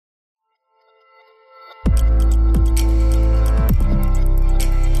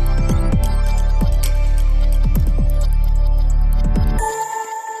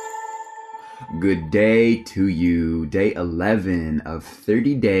good day to you. Day 11 of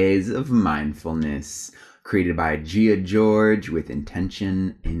 30 Days of Mindfulness, created by Gia George with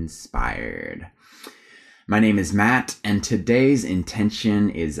Intention Inspired. My name is Matt, and today's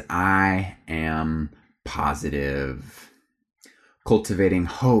intention is I am positive. Cultivating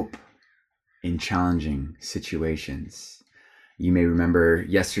hope in challenging situations. You may remember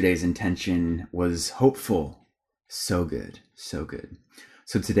yesterday's intention was hopeful. So good, so good.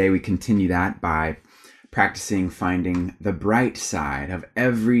 So today we continue that by practicing finding the bright side of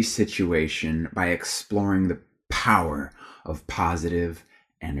every situation by exploring the power of positive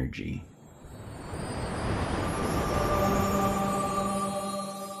energy.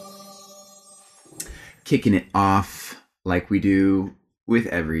 Kicking it off like we do with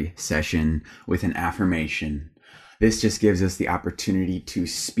every session with an affirmation. This just gives us the opportunity to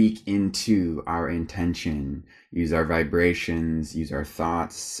speak into our intention, use our vibrations, use our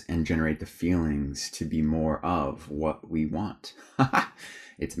thoughts, and generate the feelings to be more of what we want.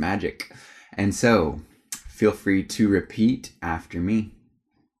 It's magic. And so, feel free to repeat after me.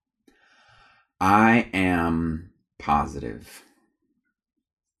 I am positive.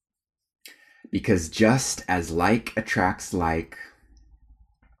 Because just as like attracts like,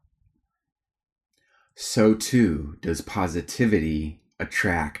 so too does positivity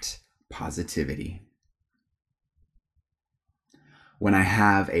attract positivity. When I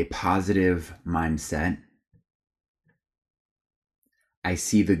have a positive mindset, I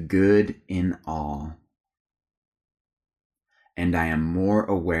see the good in all, and I am more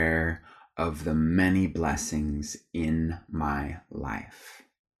aware of the many blessings in my life.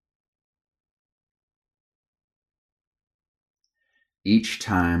 Each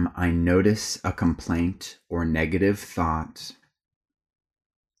time I notice a complaint or negative thought,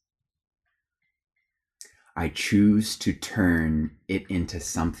 I choose to turn it into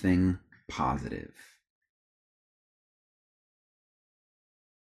something positive.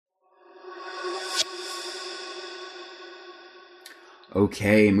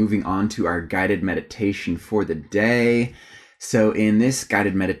 Okay, moving on to our guided meditation for the day. So in this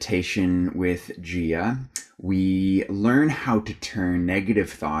guided meditation with Gia, we learn how to turn negative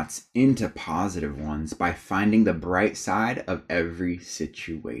thoughts into positive ones by finding the bright side of every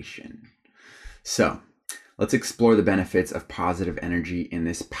situation. So let's explore the benefits of positive energy in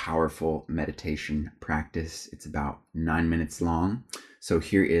this powerful meditation practice. It's about 9 minutes long. So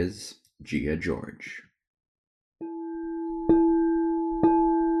here is Gia George.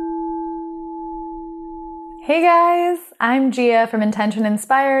 Hey guys, I'm Gia from Intention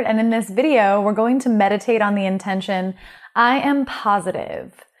Inspired, and in this video, we're going to meditate on the intention, I am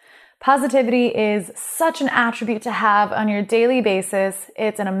positive. Positivity is such an attribute to have on your daily basis.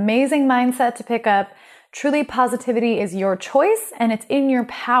 It's an amazing mindset to pick up. Truly, positivity is your choice, and it's in your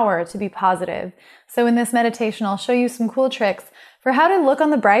power to be positive. So in this meditation, I'll show you some cool tricks for how to look on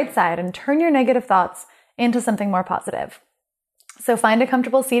the bright side and turn your negative thoughts into something more positive. So find a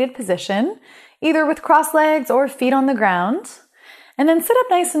comfortable seated position, either with crossed legs or feet on the ground, and then sit up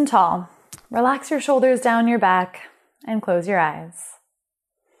nice and tall. Relax your shoulders down your back and close your eyes.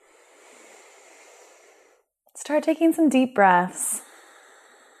 Start taking some deep breaths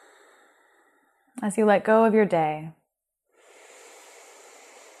as you let go of your day.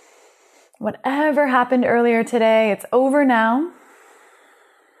 Whatever happened earlier today, it's over now.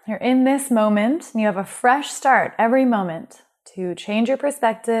 You're in this moment, and you have a fresh start every moment to change your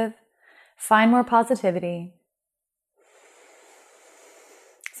perspective, find more positivity.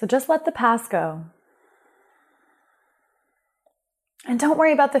 So just let the past go. And don't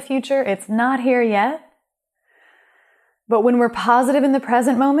worry about the future. It's not here yet. But when we're positive in the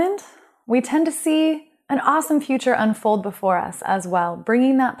present moment, we tend to see an awesome future unfold before us as well,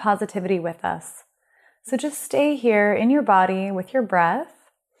 bringing that positivity with us. So just stay here in your body with your breath.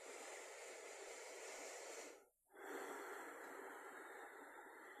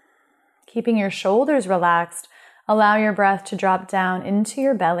 Keeping your shoulders relaxed, allow your breath to drop down into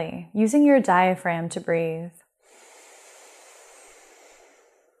your belly, using your diaphragm to breathe.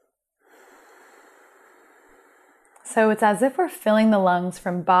 So it's as if we're filling the lungs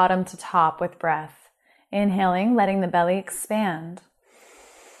from bottom to top with breath. Inhaling, letting the belly expand.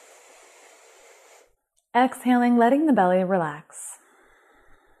 Exhaling, letting the belly relax.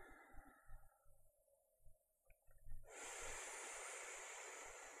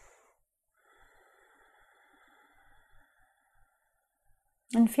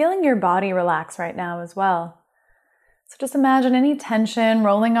 And feeling your body relax right now as well. So just imagine any tension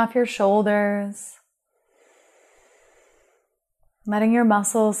rolling off your shoulders, letting your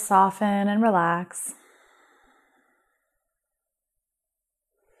muscles soften and relax.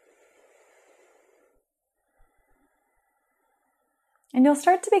 And you'll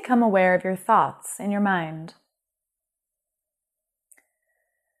start to become aware of your thoughts in your mind.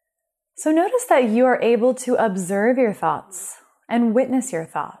 So notice that you are able to observe your thoughts and witness your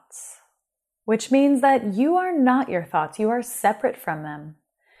thoughts, which means that you are not your thoughts. You are separate from them.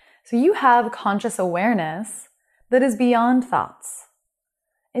 So you have conscious awareness that is beyond thoughts.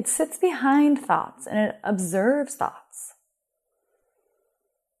 It sits behind thoughts and it observes thoughts.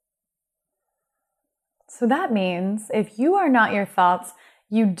 So that means if you are not your thoughts,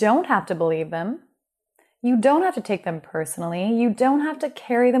 you don't have to believe them. You don't have to take them personally. You don't have to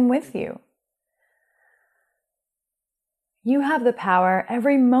carry them with you. You have the power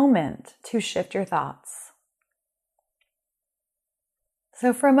every moment to shift your thoughts.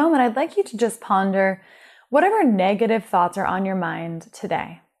 So for a moment, I'd like you to just ponder whatever negative thoughts are on your mind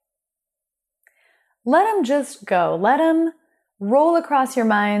today. Let them just go. Let them roll across your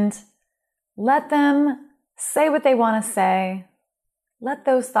mind. Let them say what they want to say. Let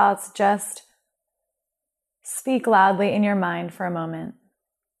those thoughts just speak loudly in your mind for a moment.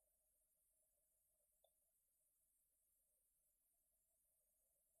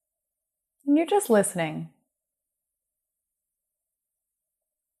 And you're just listening.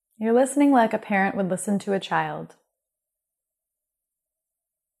 You're listening like a parent would listen to a child.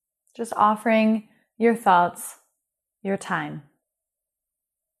 Just offering your thoughts your time.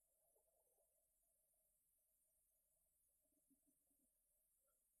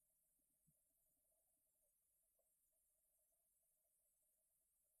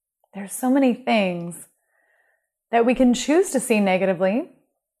 There's so many things that we can choose to see negatively,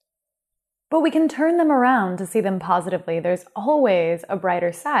 but we can turn them around to see them positively. There's always a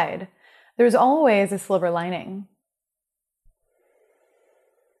brighter side. There's always a silver lining.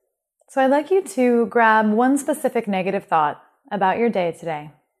 So I'd like you to grab one specific negative thought about your day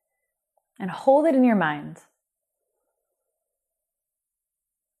today and hold it in your mind.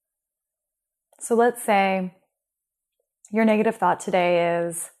 So let's say your negative thought today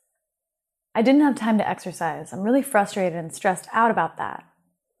is, I didn't have time to exercise. I'm really frustrated and stressed out about that.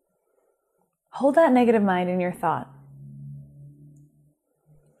 Hold that negative mind in your thought.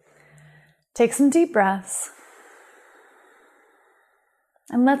 Take some deep breaths.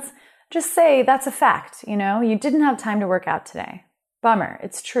 And let's just say that's a fact, you didn't have time to work out today. Bummer,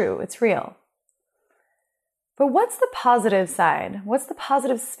 it's true, it's real. But what's the positive side? What's the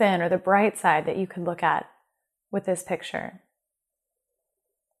positive spin or the bright side that you could look at with this picture?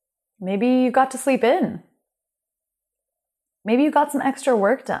 Maybe you got to sleep in. Maybe you got some extra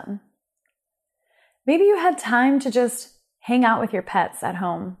work done. Maybe you had time to just hang out with your pets at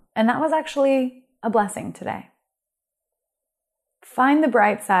home, and that was actually a blessing today. Find the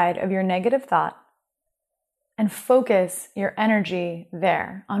bright side of your negative thought and focus your energy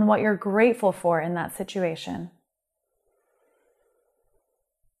there on what you're grateful for in that situation.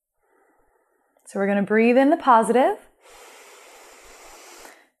 So we're going to breathe in the positive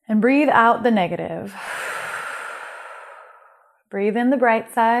and breathe out the negative. Breathe in the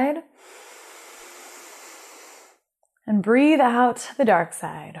bright side and breathe out the dark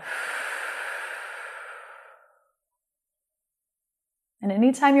side. And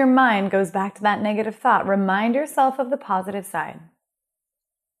anytime your mind goes back to that negative thought, remind yourself of the positive side.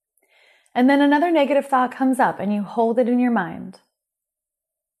 And then another negative thought comes up and you hold it in your mind.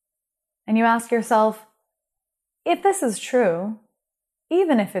 And you ask yourself, if this is true,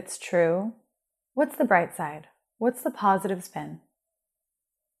 even if it's true, what's the bright side? What's the positive spin?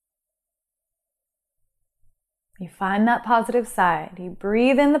 You find that positive side. You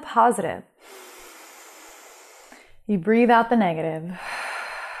breathe in the positive. You breathe out the negative.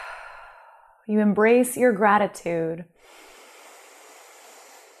 You embrace your gratitude.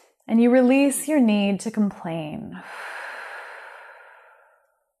 And you release your need to complain.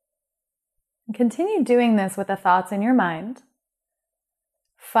 And continue doing this with the thoughts in your mind,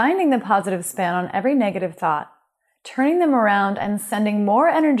 finding the positive spin on every negative thought, turning them around and sending more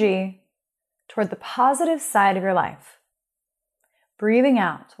energy toward the positive side of your life. Breathing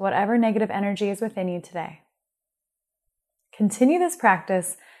out whatever negative energy is within you today. Continue this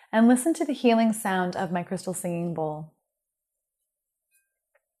practice and listen to the healing sound of my crystal singing bowl.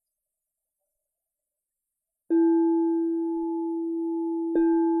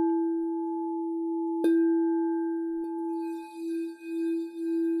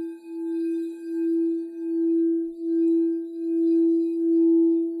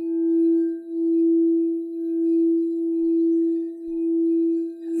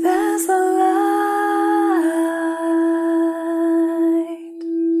 There's a light.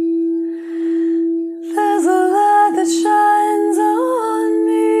 There's a light that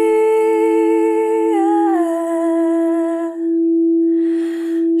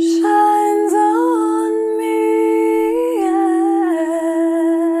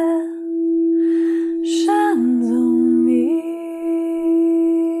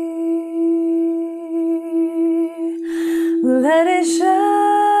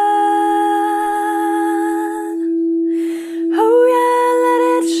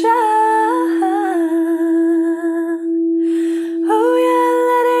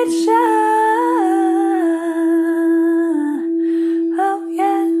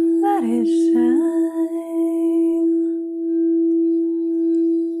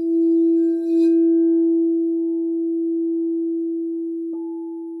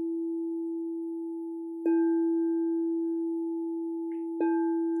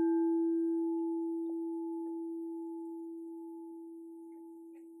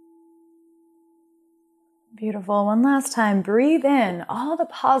Beautiful. One last time, breathe in all the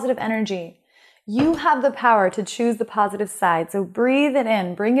positive energy. You have the power to choose the positive side. So breathe it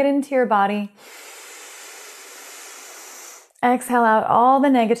in, bring it into your body. Exhale out all the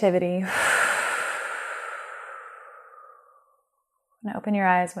negativity. And open your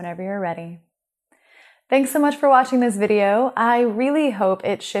eyes whenever you're ready. Thanks so much for watching this video. I really hope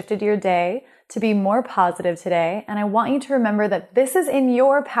it shifted your day to be more positive today. And I want you to remember that this is in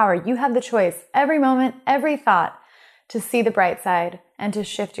your power. You have the choice every moment, every thought to see the bright side and to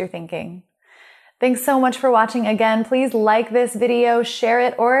shift your thinking. Thanks so much for watching. Again, please like this video, share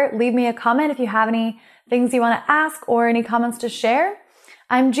it, or leave me a comment if you have any things you want to ask or any comments to share.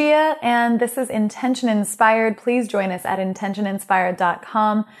 I'm Gia, and this is Intention Inspired. Please join us at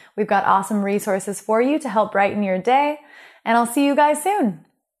intentioninspired.com. We've got awesome resources for you to help brighten your day, and I'll see you guys soon.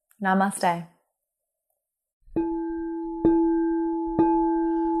 Namaste.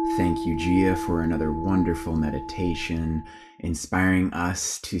 Thank you, Gia, for another wonderful meditation, inspiring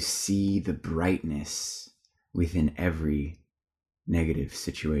us to see the brightness within every negative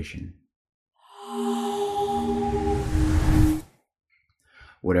situation.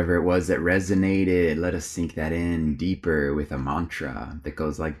 Whatever it was that resonated, let us sink that in deeper with a mantra that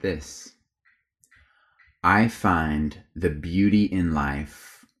goes like this. I find the beauty in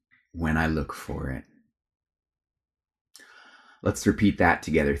life when I look for it. Let's repeat that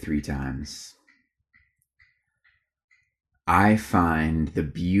together 3 times. I find the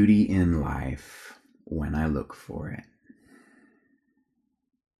beauty in life when I look for it.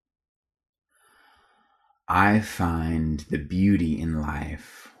 I find the beauty in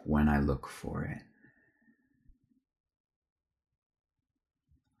life when I look for it.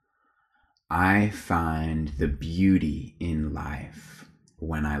 I find the beauty in life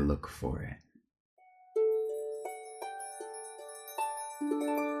when I look for it.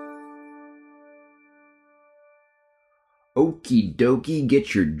 Okie dokie,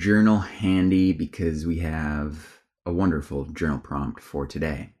 get your journal handy because we have a wonderful journal prompt for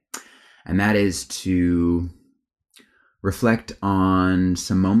today. And that is to reflect on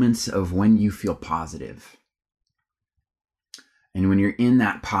some moments of when you feel positive. And when you're in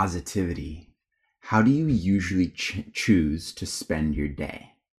that positivity, how do you usually choose to spend your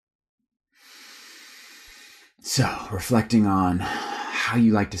day? So, reflecting on how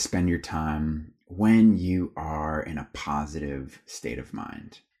you like to spend your time when you are in a positive state of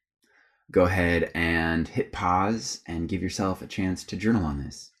mind. Go ahead and hit pause and give yourself a chance to journal on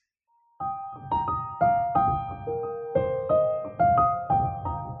this.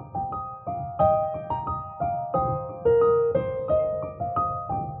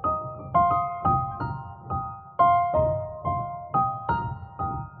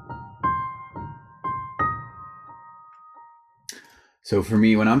 So for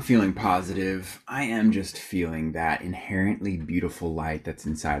me, when I'm feeling positive, I am just feeling that inherently beautiful light that's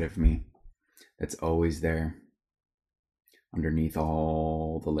inside of me, that's always there, underneath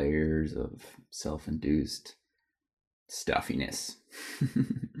all the layers of self-induced stuffiness.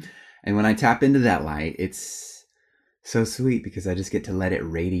 And when I tap into that light, it's so sweet because I just get to let it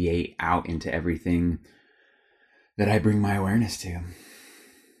radiate out into everything that I bring my awareness to.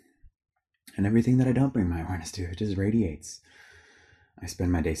 And everything that I don't bring my awareness to, it just radiates. I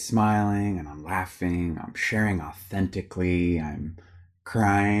spend my day smiling and I'm laughing, I'm sharing authentically, I'm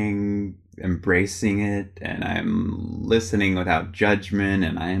crying, embracing it, and I'm listening without judgment,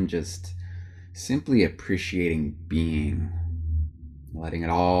 and I am just simply appreciating being, letting it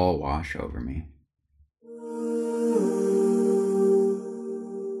all wash over me.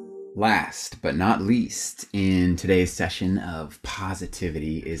 Last but not least, in today's session of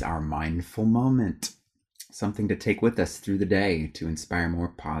positivity is our mindful moment. Something to take with us through the day to inspire more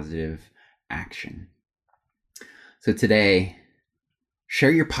positive action. So today,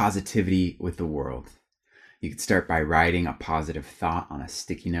 share your positivity with the world. You could start by writing a positive thought on a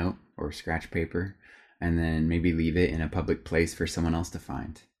sticky note or scratch paper, and then maybe leave it in a public place for someone else to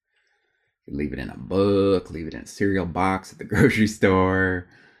find. You could leave it in a book, leave it in a cereal box at the grocery store,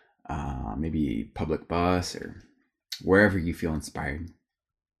 maybe public bus, or wherever you feel inspired.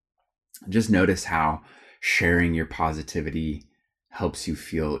 Just notice how sharing your positivity helps you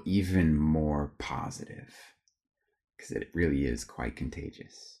feel even more positive, because it really is quite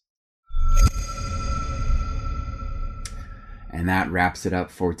contagious. And that wraps it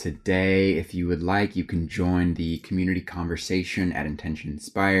up for today. If you would like, you can join the community conversation at Intention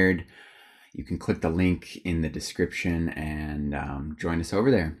Inspired. You can click the link in the description and join us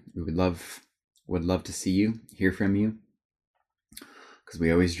over there. We would love to see you, hear from you, because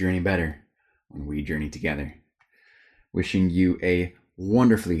we always journey better when we journey together. Wishing you a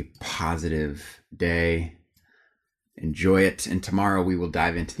wonderfully positive day. enjoy it. And tomorrow we will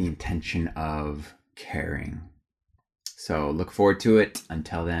dive into the intention of caring. So look forward to it.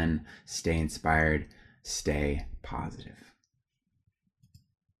 Until then, stay inspired, stay positive.